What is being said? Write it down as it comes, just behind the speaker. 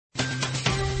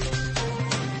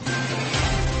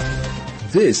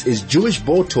This is Jewish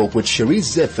Board Talk with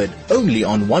Cherise Zifford, only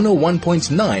on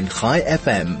 101.9 Chai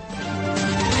FM.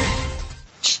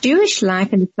 Jewish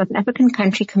Life in the South African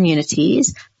Country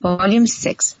Communities, Volume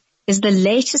 6, is the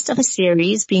latest of a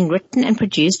series being written and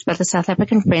produced by the South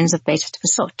African Friends of Beit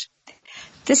Tfusot.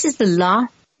 This is the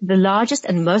largest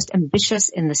and most ambitious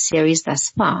in the series thus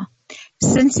far,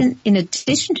 since in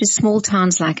addition to small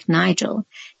towns like Nigel,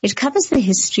 it covers the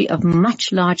history of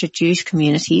much larger Jewish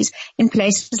communities in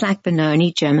places like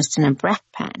Benoni, Germiston and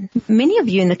Brakpan. Many of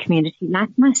you in the community,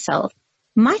 like myself,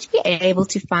 might be able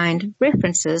to find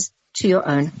references to your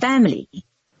own family.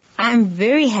 I'm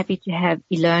very happy to have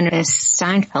Elona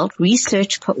Steinfeld,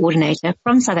 Research Coordinator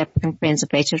from South African Friends of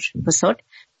Beit Tfusot,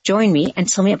 join me and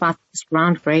tell me about this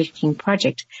groundbreaking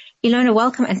project. Elona,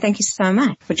 welcome and thank you so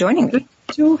much for joining me. Good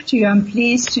to talk to you. I'm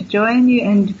pleased to join you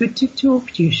and good to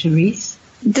talk to you, Cherise.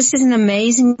 This is an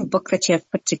amazing book that you have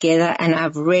put together and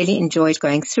I've really enjoyed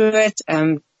going through it.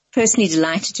 Personally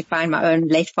delighted to find my own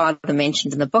late father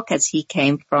mentioned in the book as he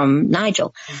came from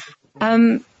Nigel.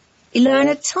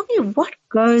 Elona, tell me what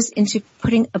goes into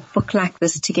putting a book like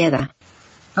this together?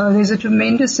 Oh, there's a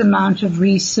tremendous amount of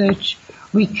research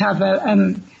we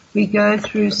cover. We go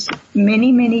through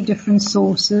many, many different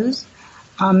sources.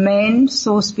 Our main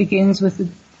source begins with the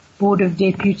Board of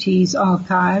Deputies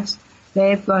archives.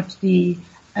 They've got the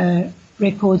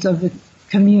records of the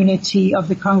community, of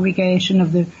the congregation,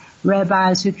 of the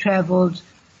rabbis who traveled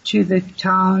to the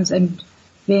towns and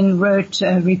then wrote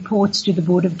reports to the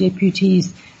Board of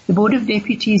Deputies. The Board of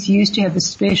Deputies used to have a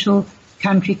special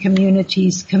country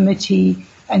communities committee,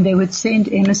 and they would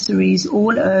send emissaries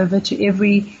all over to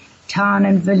every town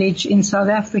and village in South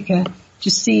Africa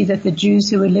to see that the Jews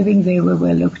who were living there were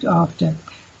well looked after.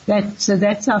 So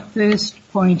that's our first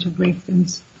point of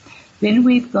reference. Then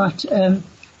we've got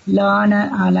Lana,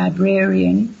 our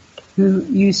librarian, who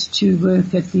used to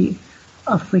work at the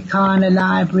Afrikaner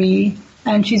Library,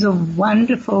 and she's a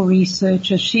wonderful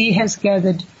researcher. She has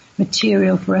gathered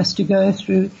material for us to go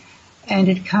through, and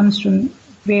it comes from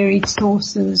varied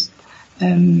sources.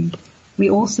 We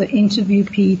also interview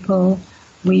people.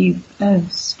 We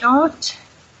start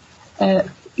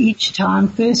each time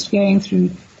first going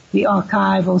through the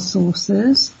archival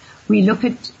sources. We look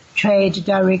at trade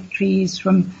directories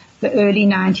from the early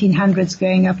 1900s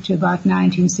going up to about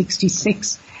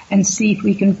 1966 and see if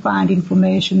we can find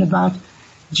information about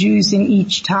Jews in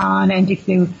each town and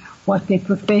what their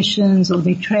professions or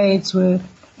their trades were.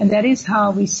 And that is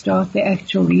how we start the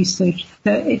actual research.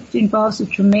 So it involves a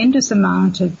tremendous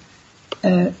amount of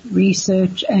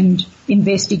research and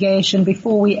investigation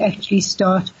before we actually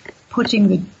start putting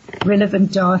the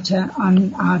relevant data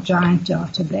on our giant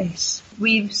database.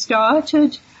 We've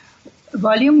started,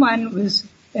 volume 1 was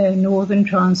Northern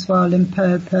Transvaal,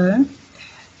 Limpopo,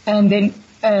 and then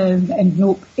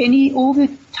all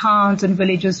the towns and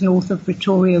villages north of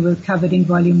Pretoria were covered in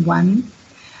volume 1.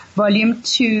 Volume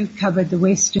 2 covered the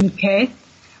Western Cape,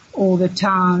 all the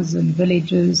towns and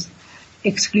villages,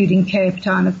 excluding Cape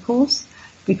Town, of course,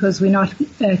 because we're not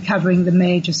covering the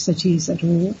major cities at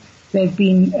all. They've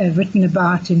been written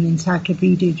about in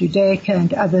Encyclopedia Judaica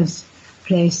and other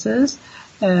places.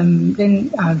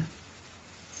 Then our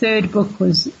third book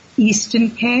was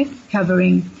Eastern Cape,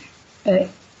 covering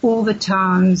all the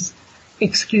towns,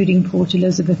 excluding Port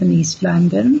Elizabeth and East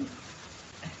London.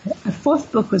 A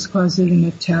fourth book was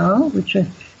KwaZulu-Natal, which was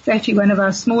actually one of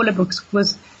our smaller books.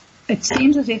 It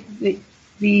seems as if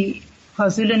the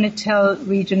KwaZulu-Natal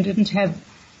region didn't have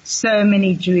so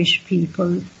many Jewish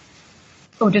people,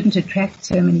 or didn't attract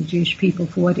so many Jewish people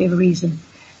for whatever reason.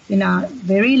 In our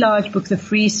very large book, The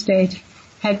Free State,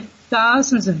 had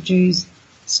thousands of Jews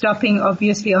stopping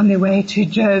obviously on their way to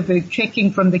Joburg,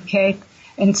 trekking from the Cape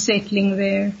and settling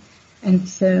there. And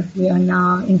so we are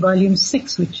now in volume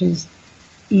 6, which is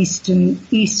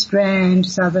East Rand,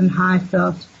 Southern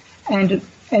Highveld. And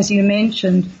as you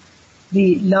mentioned,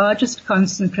 the largest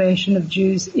concentration of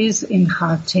Jews is in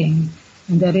Gauteng.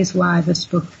 And that is why this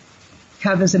book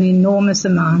covers an enormous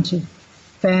amount of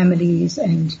families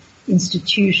and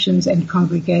institutions and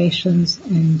congregations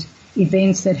and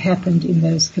events that happened in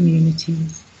those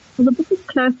communities. Well, the book is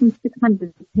close to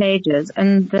 600 pages,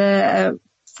 and the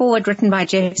forward written by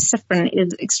Jeff Sifrin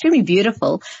is extremely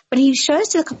beautiful, but he shows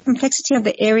the complexity of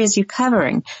the areas you're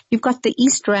covering. You've got the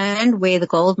East Rand, where the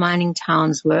gold mining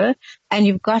towns were, and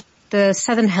you've got the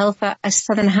Southern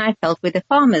Highveld, where the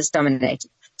farmers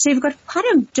dominated. So you've got quite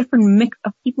a different mix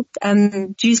of people,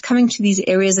 Jews coming to these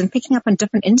areas and picking up on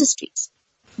different industries.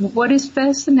 What is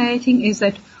fascinating is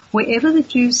that wherever the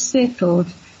Jews settled,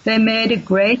 they made a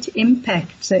great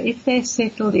impact. So if they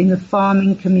settled in the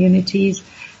farming communities,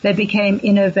 they became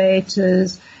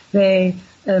innovators. They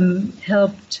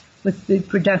helped with the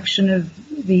production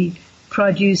of the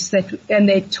produce and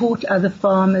they taught other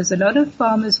farmers. A lot of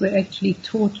farmers were actually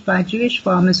taught by Jewish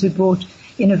farmers who brought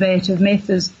innovative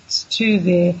methods to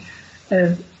their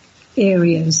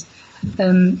areas.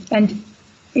 And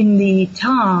in the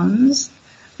towns,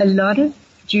 a lot of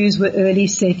Jews were early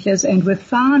settlers and were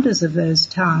founders of those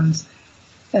towns.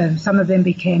 Some of them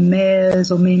became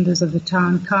mayors or members of the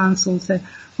town council. So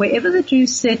wherever the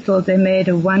Jews settled, they made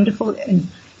a wonderful and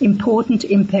important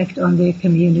impact on their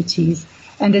communities.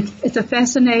 And it's a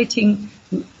fascinating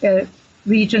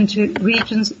regions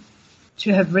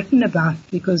to have written about,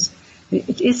 because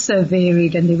it is so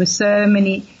varied, and there were so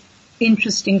many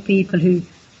interesting people who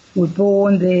were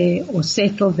born there or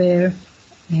settled there,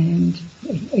 and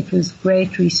it was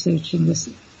great researching this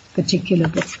particular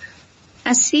book.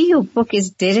 I see your book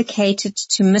is dedicated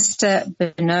to Mr.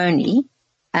 Benoni,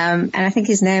 and I think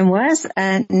his name was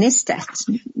Nestat.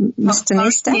 Mr.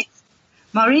 Nestat?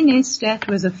 Maury Nestat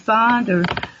was a founder,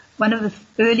 one of the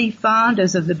early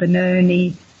founders of the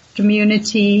Benoni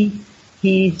community.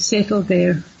 He settled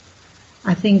there,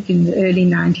 I think, in the early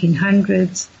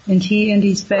 1900s, and he and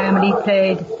his family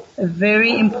played a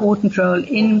very important role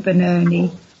in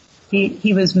Benoni.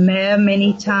 He was mayor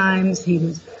many times. He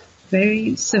was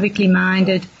very civically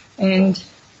minded, and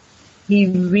he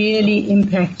really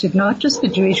impacted not just the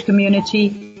Jewish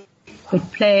community,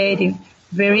 but played a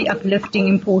very uplifting,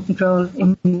 important role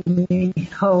in the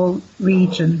whole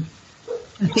region.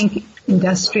 I think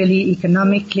industrially,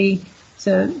 economically.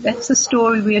 So that's the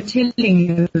story we are telling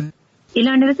you.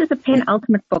 Elona, this is the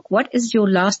penultimate book. What is your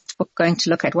last book going to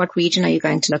look at? What region are you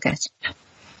going to look at?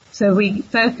 So we're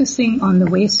focusing on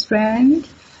the West Rand.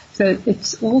 So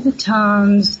it's all the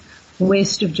towns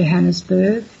west of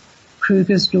Johannesburg: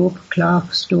 Krugersdorp,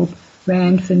 Klerksdorp,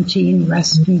 Randfontein,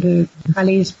 Rustenburg,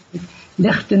 Halliesburg,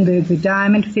 Lichtenburg, the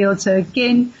Diamond Field. So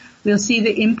again, we'll see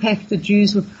the impact the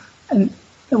Jews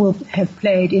will have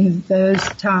played in those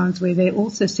towns where they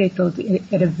also settled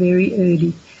at a very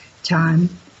early time.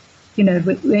 You know,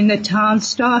 when the town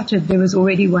started, there was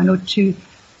already one or two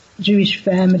Jewish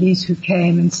families who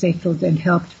came and settled and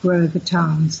helped grow the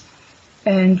towns.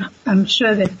 And I'm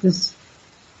sure that this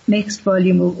next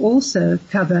volume will also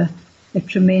cover a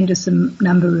tremendous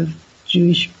number of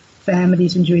Jewish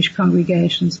families and Jewish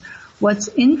congregations. What's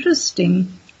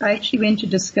interesting, I actually went to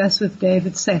discuss with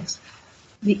David Sachs.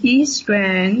 The East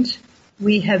Rand,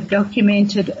 we have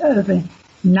documented over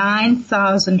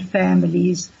 9,000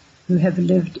 families who have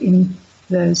lived in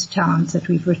those towns that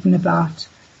we've written about.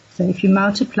 So if you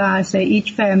multiply, say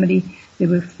each family, there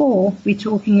were 4, we're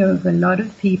talking of a lot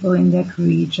of people in that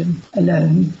region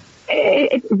alone.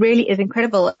 It really is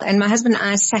incredible. And my husband and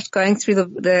I sat going through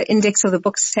the index of the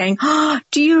book saying,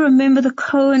 do you remember the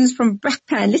Cohens from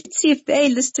Brakpan? Let's see if they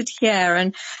listed here.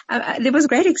 And there was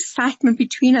great excitement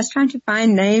between us trying to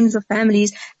find names of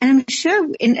families. And I'm sure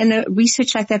in a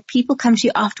research like that, people come to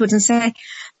you afterwards and say,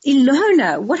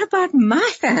 Elona, what about my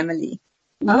family?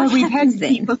 We've had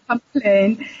people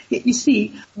complain. You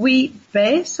see, we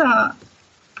base our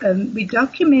we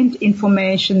document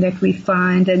information that we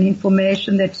find and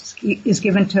information that is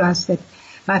given to us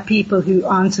by people who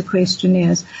answer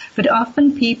questionnaires. But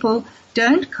often people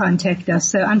don't contact us.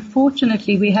 So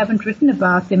unfortunately, we haven't written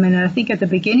about them. And I think at the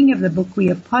beginning of the book, we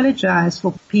apologize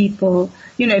for people,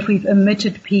 if we've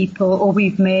omitted people or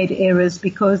we've made errors,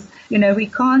 because, we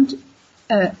can't,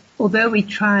 although we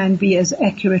try and be as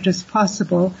accurate as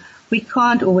possible, we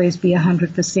can't always be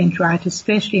 100% right,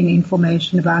 especially in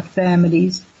information about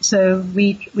families. So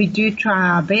we do try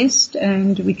our best,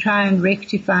 and we try and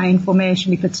rectify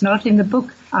information. If it's not in the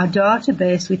book, our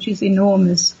database, which is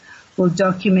enormous, will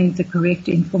document the correct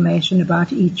information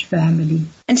about each family.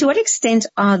 And to what extent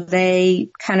are they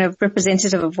kind of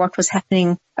representative of what was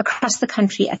happening across the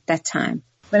country at that time?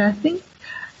 But I think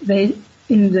the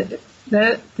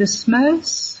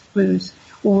Smurfs was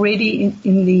already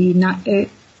in the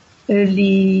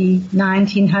early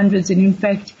 1900s, and in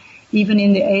fact, even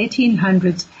in the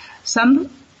 1800s,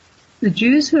 the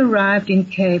Jews who arrived in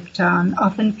Cape Town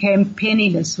often came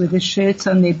penniless with the shirts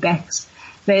on their backs.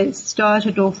 They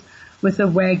started off with a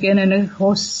wagon and a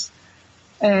horse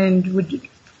and would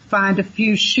find a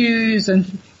few shoes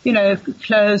and,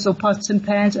 clothes or pots and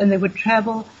pans, and they would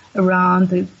travel around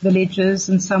the villages,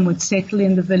 and some would settle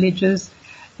in the villages,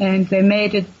 and they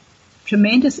made a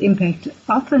tremendous impact.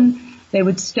 Often they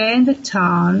would stay in the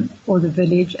town or the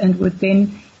village and would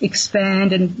then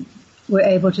expand and were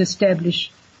able to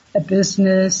establish a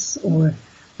business or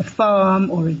a farm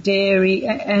or a dairy,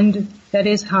 and that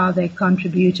is how they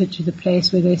contributed to the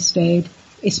place where they stayed.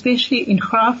 Especially in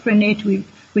Graafrenet,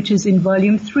 which is in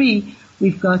volume 3,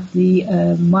 We've got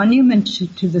the monument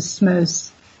to the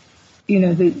Smurfs,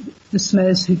 the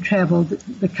Smurfs who traveled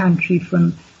the country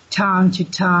from town to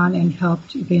town and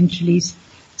helped eventually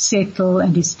settle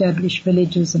and establish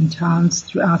villages and towns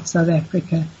throughout South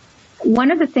Africa.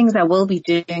 One of the things I will be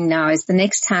doing now is the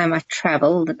next time I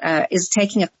travel is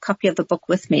taking a copy of the book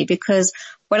with me, because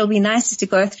what'll be nice is to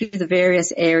go through the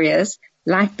various areas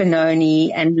like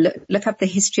Benoni and look up the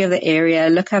history of the area,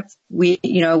 look up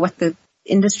what the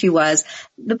industry was.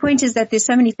 The point is that there's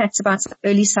so many facts about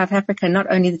early South Africa, not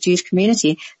only the Jewish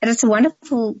community, that it's a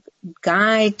wonderful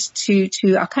guide to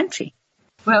our country.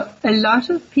 Well, a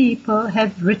lot of people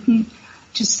have written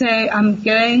to say, I'm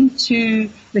going to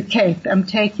the Cape, I'm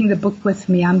taking the book with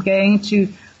me, I'm going to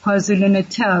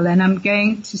KwaZulu-Natal, and I'm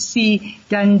going to see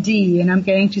Dundee, and I'm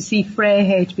going to see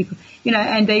Vryheid, because,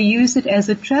 and they use it as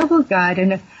a travel guide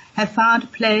and have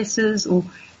found places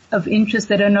of interest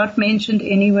that are not mentioned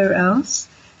anywhere else.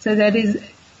 So that is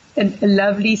a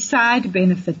lovely side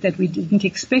benefit that we didn't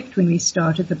expect when we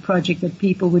started the project, that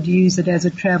people would use it as a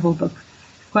travel book.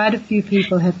 Quite a few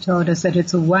people have told us that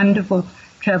it's a wonderful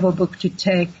travel book to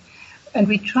take. And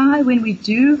when we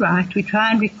do write, we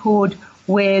try and record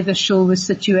where the shul was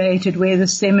situated, where the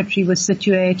cemetery was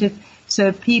situated,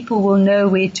 so people will know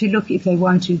where to look if they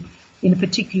want to, in a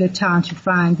particular town, to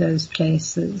find those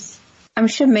places. I'm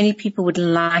sure many people would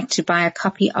like to buy a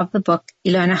copy of the book.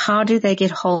 Elona, how do they get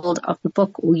hold of the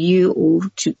book, or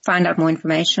to find out more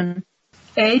information?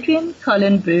 Adrian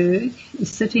Collenberg is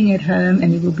sitting at home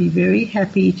and he will be very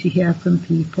happy to hear from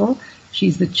people.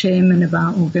 She's the chairman of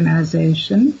our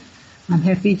organization. I'm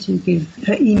happy to give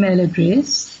her email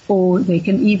address, or they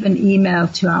can even email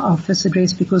to our office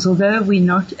address, because although we're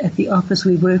not at the office,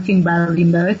 we're working by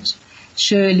remote.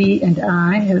 Shirley and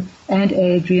I and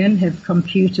Adrian have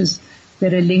computers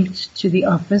that are linked to the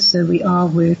office, so we are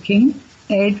working.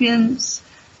 Adrian's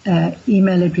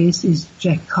email address is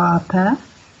jackapa,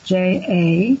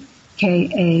 JAKAPA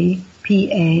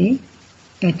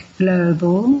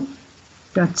 @global.co.za.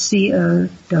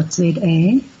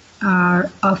 Our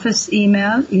office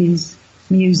email is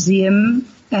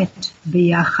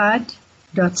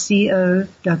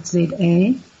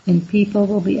museum@biyachad.co.za, and people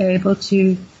will be able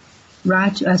to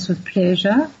write to us with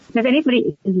pleasure. If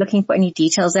anybody is looking for any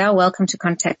details, they are welcome to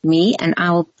contact me, and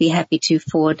I will be happy to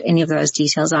forward any of those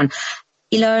details on.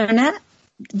 Elona,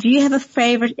 do you have a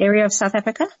favorite area of South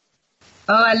Africa?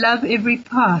 Oh, I love every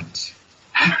part.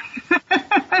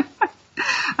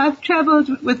 I've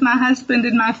traveled with my husband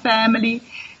and my family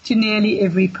to nearly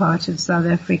every part of South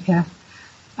Africa.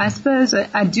 I suppose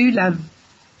I do love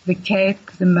the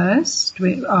Cape the most,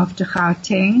 after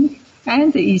Gauteng,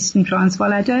 and the Eastern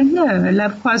Transvaal. I don't know. I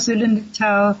love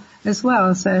KwaZulu-Natal as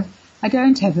well, so I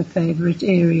don't have a favorite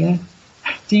area.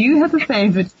 Do you have a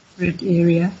favorite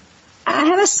area? I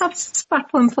have a soft spot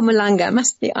for Mpumalanga, I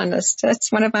must be honest.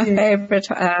 It's one of my favorite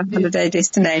holiday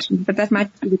destinations, but that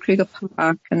might be the Kruger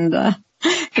Park and the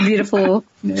beautiful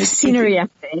scenery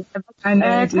up there. I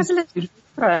know.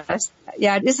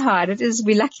 Yeah, it is hard.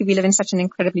 We're lucky we live in such an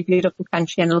incredibly beautiful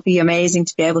country, and it'll be amazing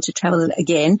to be able to travel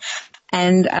again.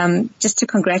 And just to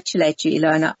congratulate you,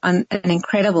 Elona, on an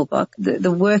incredible book.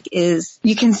 The work is,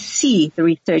 you can see the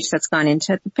research that's gone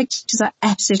into it. The pictures are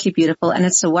absolutely beautiful, and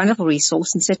it's a wonderful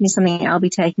resource, and certainly something I'll be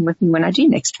taking with me when I do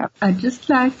next travel. I'd just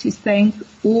like to thank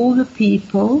all the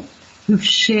people who've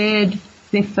shared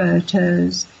their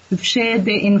photos, who've shared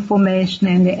their information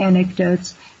and their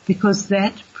anecdotes, because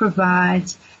that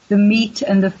provides the meat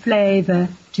and the flavor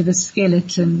to the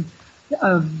skeleton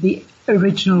of the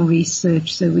original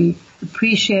research. So we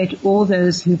appreciate all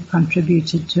those who've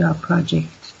contributed to our project.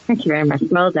 Thank you very much.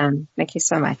 Well done. Thank you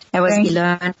so much. That was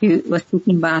Elona, who was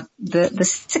talking about the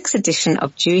 6th edition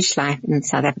of Jewish life in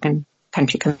South African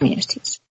country communities.